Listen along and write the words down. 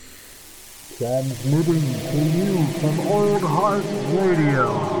Transmitting to you from Old Heart Radio.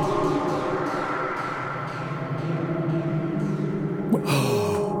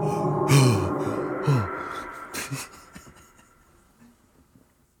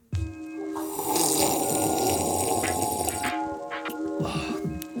 A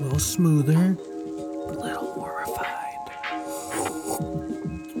little smoother, a little more refined.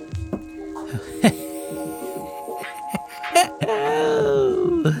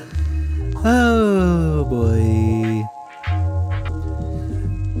 Oh boy.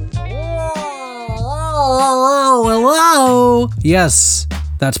 Hello. Yes,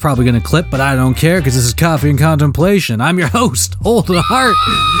 that's probably gonna clip, but I don't care because this is Coffee and Contemplation. I'm your host, Old Heart,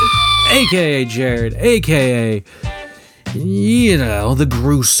 aka Jared, aka the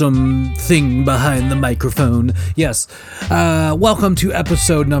gruesome thing behind the microphone. Yes. Welcome to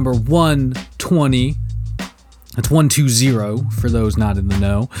episode number 120. That's 120 for those not in the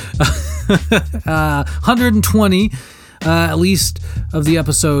know. 120, at least, of the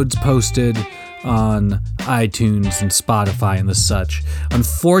episodes posted on iTunes and Spotify and the such.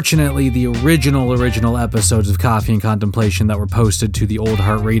 Unfortunately, the original episodes of Coffee and Contemplation that were posted to the Old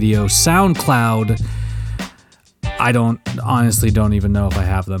Heart Radio SoundCloud, I don't even know if I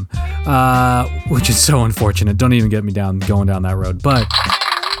have them, which is so unfortunate. Don't even get me going down that road. But,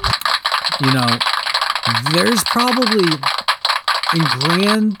 there's probably, in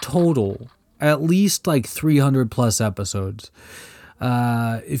grand total, at least like 300 plus episodes.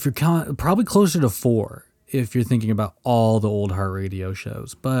 If you're probably closer to 4 if you're thinking about all the Old Heart Radio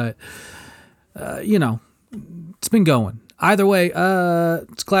shows. But, it's been going. Either way,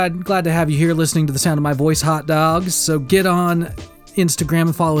 it's glad to have you here listening to the sound of my voice, hot dogs. So get on Instagram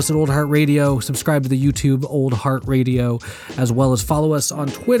and follow us at Old Heart Radio. Subscribe to the YouTube Old Heart Radio, as well as follow us on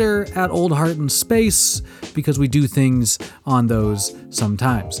Twitter at Old Heart in Space, because we do things on those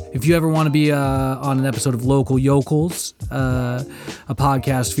sometimes. If you ever want to be on an episode of Local Yokels, a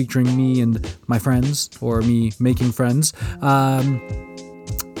podcast featuring me and my friends, or me making friends,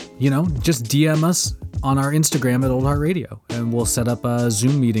 just DM us on our Instagram at Old Heart Radio, and we'll set up a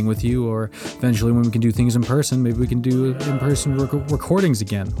Zoom meeting with you, or eventually when we can do things in person, maybe we can do in-person recordings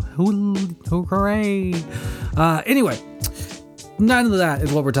again. Hooray! Anyway, none of that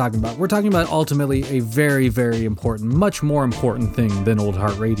is what we're talking about. We're talking about ultimately a very, very important, much more important thing than Old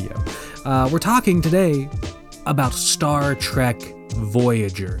Heart Radio. We're talking today about Star Trek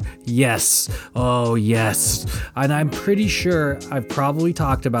Voyager. Yes. Oh, yes. And I'm pretty sure I've probably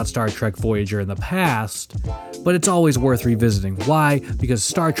talked about Star Trek Voyager in the past, but it's always worth revisiting. Why? Because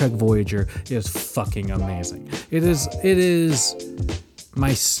Star Trek Voyager is fucking amazing. It is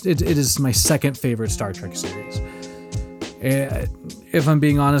my second favorite Star Trek series. If I'm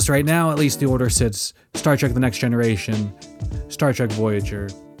being honest right now, at least the order sits Star Trek The Next Generation, Star Trek Voyager,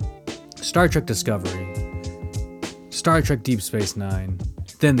 Star Trek Discovery, Star Trek Deep Space Nine,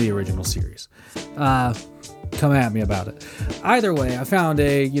 then the original series. Come at me about it. Either way, I found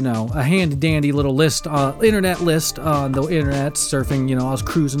a handy dandy little list, internet list on the internet, surfing, I was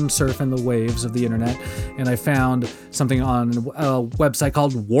surfing the waves of the internet, and I found something on a website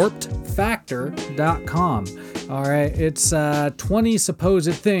called warpedfactor.com. All right, it's 20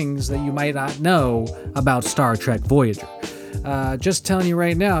 supposed things that you might not know about Star Trek Voyager. Just telling you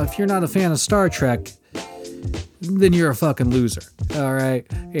right now, if you're not a fan of Star Trek, then you're a fucking loser, all right?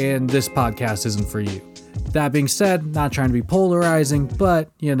 And this podcast isn't for you. That being said, not trying to be polarizing,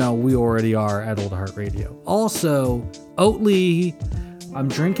 but, we already are at Old Heart Radio. Also, Oatly, I'm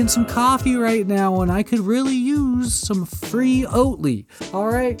drinking some coffee right now, and I could really use some free Oatly, all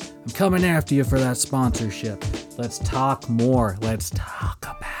right? I'm coming after you for that sponsorship. Let's talk more. Let's talk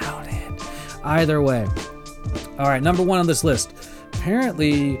about it. Either way. All right, number 1 on this list.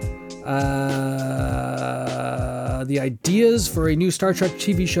 Apparently, the ideas for a new Star Trek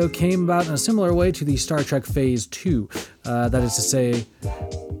TV show came about in a similar way to the Star Trek Phase 2. That is to say,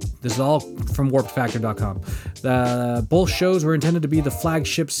 this is all from warpedfactor.com. Both shows were intended to be the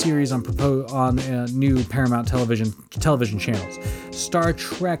flagship series on new Paramount television channels. Star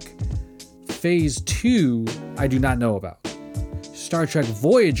Trek Phase 2, I do not know about. Star Trek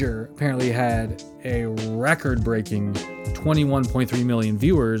Voyager apparently had a record-breaking 21.3 million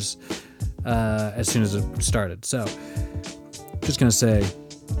viewers as soon as it started. So, just gonna say,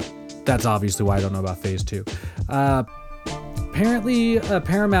 that's obviously why I don't know about Phase 2. Apparently,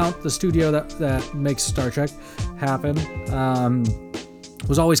 Paramount, the studio that makes Star Trek happen,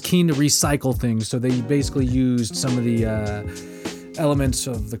 was always keen to recycle things, so they basically used some of the elements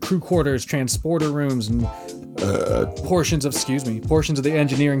of the crew quarters, transporter rooms, and portions of the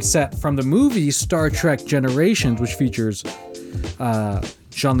engineering set from the movie Star Trek Generations, which features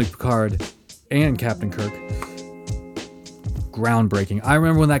Jean-Luc Picard and Captain Kirk. Groundbreaking. I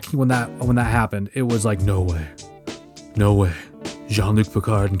remember when that happened, it was like, no way. Jean-Luc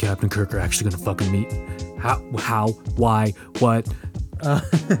Picard and Captain Kirk are actually gonna fucking meet. How? Why? What? I'm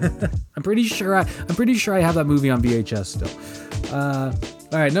pretty sure I have that movie on VHS still. All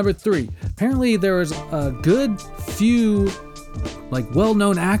right, number 3. Apparently there was a good few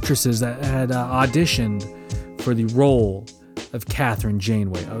well-known actresses that had auditioned for the role of Catherine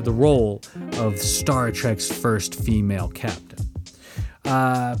Janeway, the role of Star Trek's first female captain.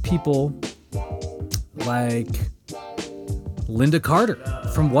 People like Linda Carter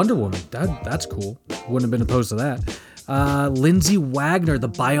from Wonder Woman. That's cool. Wouldn't have been opposed to that. Lindsay Wagner, the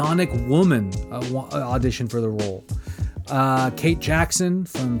Bionic Woman, auditioned for the role. Kate Jackson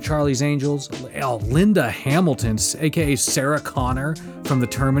from Charlie's Angels. Linda Hamilton, aka Sarah Connor from The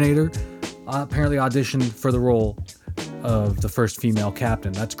Terminator, apparently auditioned for the role of the first female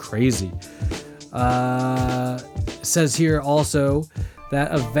captain. That's crazy. It says here also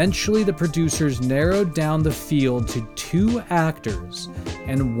that eventually the producers narrowed down the field to 2 actors,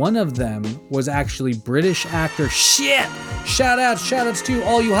 and one of them was actually British actor. Shit! Shout-outs to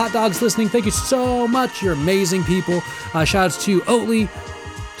all you hot dogs listening. Thank you so much. You're amazing people. Shout-outs to Oatly.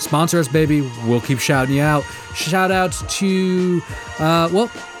 Sponsor us, baby. We'll keep shouting you out. Shout-outs to,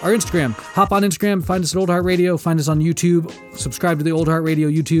 our Instagram. Hop on Instagram. Find us at Old Heart Radio. Find us on YouTube. Subscribe to the Old Heart Radio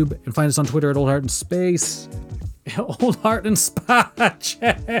YouTube. And find us on Twitter at Old Heart in Space. Old Heart and Spot.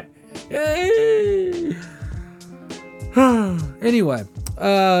 Anyway,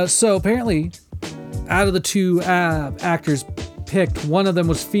 so apparently, out of the 2 actors picked, one of them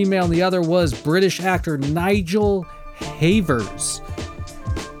was female and the other was British actor Nigel Havers,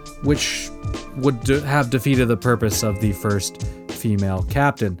 which would have defeated the purpose of the first female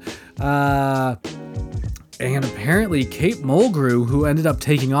captain. And apparently Kate Mulgrew, who ended up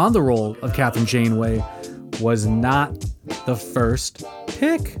taking on the role of Captain Janeway, was not the first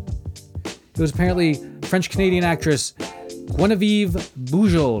pick. It was apparently French-Canadian actress Genevieve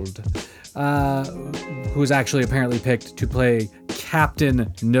Bujold, who was actually apparently picked to play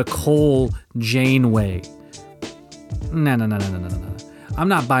Captain Nicole Janeway. No. I'm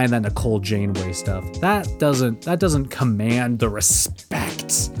not buying that Nicole Janeway stuff. That doesn't command the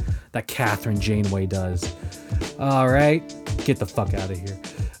respect that Catherine Janeway does. All right, get the fuck out of here.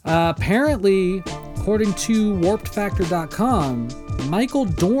 Apparently, according to WarpedFactor.com, Michael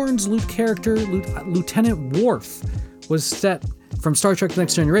Dorn's character, Lieutenant Worf, was set from Star Trek: The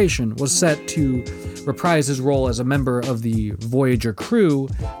Next Generation, was set to reprise his role as a member of the Voyager crew,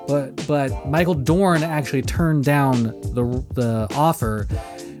 but Michael Dorn actually turned down the offer,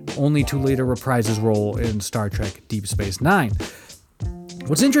 only to later reprise his role in Star Trek: Deep Space Nine.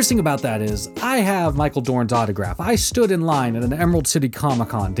 What's interesting about that is I have Michael Dorn's autograph. I stood in line at an Emerald City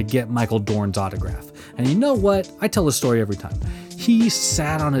Comic-Con to get Michael Dorn's autograph. And you know what? I tell this story every time. He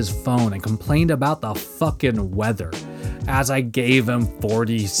sat on his phone and complained about the fucking weather as I gave him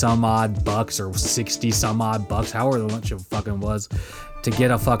 40 some odd bucks or 60 some odd bucks, however much it fucking was, to get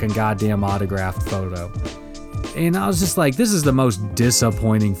a fucking goddamn autographed photo. And I was just like, this is the most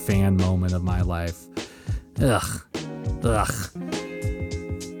disappointing fan moment of my life. Ugh.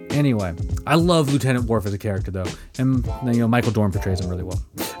 Anyway, I love Lieutenant Worf as a character, though, and Michael Dorn portrays him really well.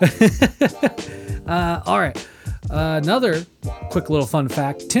 All right, another quick little fun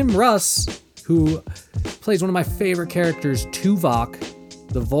fact: Tim Russ, who plays one of my favorite characters, Tuvok,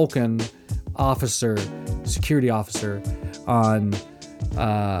 the Vulcan security officer on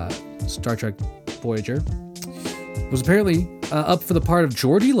Star Trek Voyager, was apparently up for the part of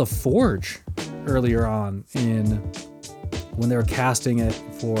Geordi LaForge earlier on when they were casting it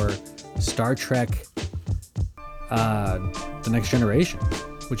for Star Trek The Next Generation,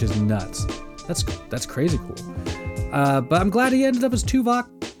 which is nuts. That's crazy cool. But I'm glad he ended up as Tuvok,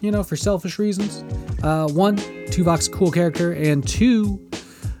 for selfish reasons. 1, Tuvok's a cool character, and 2,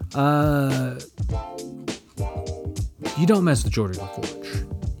 you don't mess with Geordi LaForge.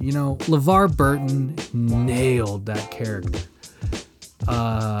 LeVar Burton nailed that character.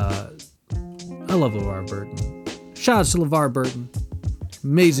 I love LeVar Burton. Shout out to LeVar Burton.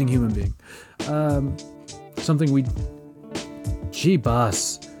 Amazing human being.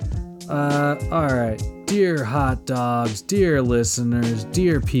 G-Bus. Alright. Dear hot dogs, dear listeners,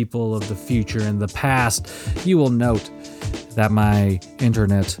 dear people of the future and the past, you will note that my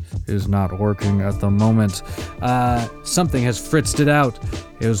internet is not working at the moment. Something has fritzed it out.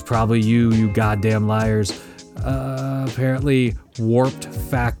 It was probably you goddamn liars. Apparently,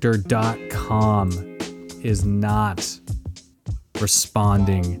 WarpedFactor.com is not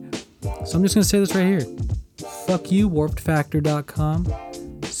responding. So I'm just going to say this right here. Fuck you, WarpedFactor.com.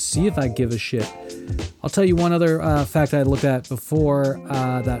 see if I give a shit. I'll tell you one other fact I looked at before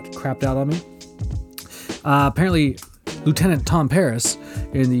that crapped out on me. Apparently, Lieutenant Tom Paris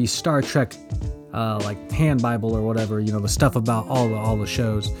in the Star Trek like hand Bible or whatever, the stuff about all the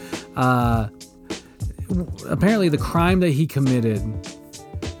shows. Apparently, the crime that he committed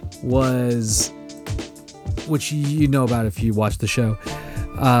was, which you know about if you watch the show,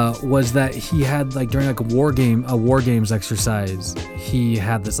 was that he had like during like a war games exercise, he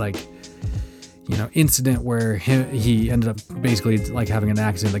had this like incident where he ended up basically like having an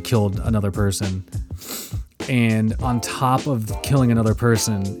accident that killed another person. And on top of killing another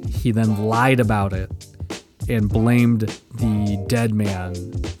person, he then lied about it and blamed the dead man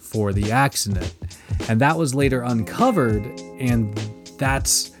for the accident. And that was later uncovered, and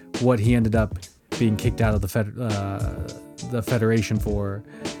that's what he ended up being kicked out of the Federation for,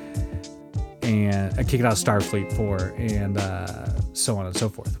 and kicked out of Starfleet for, and so on and so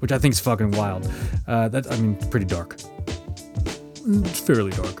forth, which I think is fucking wild. Pretty dark. It's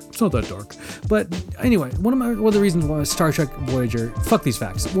fairly dark. It's not that dark. But anyway, one of the reasons why Star Trek Voyager, fuck these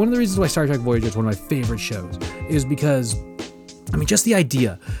facts. One of the reasons why Star Trek Voyager is one of my favorite shows is because, just the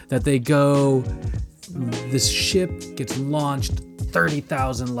idea that this ship gets launched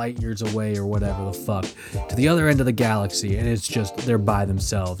 30,000 light years away or whatever the fuck to the other end of the galaxy, and it's just they're by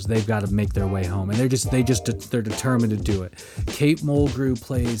themselves. They've got to make their way home, and they're determined to do it. Kate Mulgrew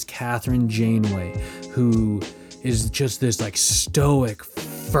plays Kathryn Janeway, who is just this like stoic,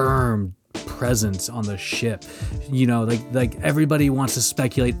 firm presence on the ship. Like everybody wants to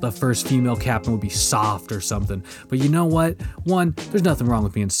speculate the first female captain would be soft or something, but you know what? One, there's nothing wrong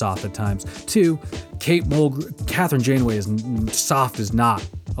with being soft at times. Two, Kathryn Janeway is soft is not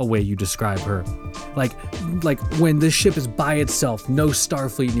a way you describe her. Like when this ship is by itself, no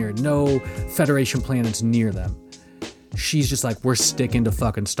Starfleet near it, no Federation planets near them, she's just like, we're sticking to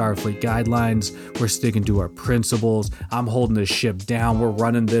fucking Starfleet guidelines. We're sticking to our principles. I'm holding this ship down. We're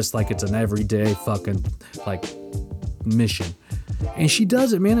running this like it's an everyday fucking like mission. And she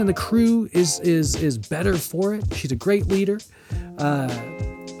does it, man. And the crew is better for it. She's a great leader.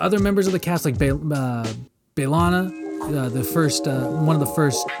 Other members of the cast like B'Elanna, one of the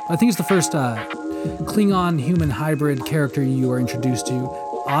first, I think it's the first Klingon human hybrid character you are introduced to.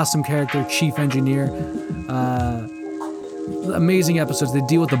 Awesome character, chief engineer. Amazing episodes. They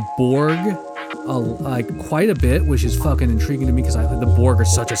deal with the Borg quite a bit, which is fucking intriguing to me because the Borg are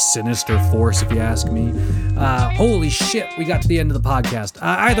such a sinister force, if you ask me. Holy shit, we got to the end of the podcast.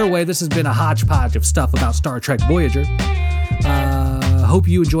 Either way, this has been a hodgepodge of stuff about Star Trek Voyager. Hope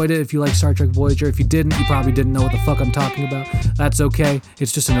you enjoyed it. If you like Star Trek Voyager, if you didn't, you probably didn't know what the fuck I'm talking about. That's okay.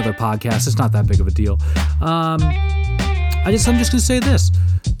 It's just another podcast. It's not that big of a deal. I'm just gonna say this.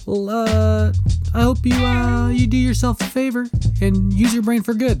 Well, I hope you do yourself a favor and use your brain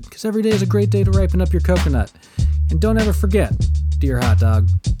for good, because every day is a great day to ripen up your coconut. And don't ever forget, dear hot dog,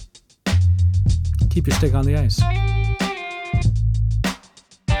 keep your stick on the ice.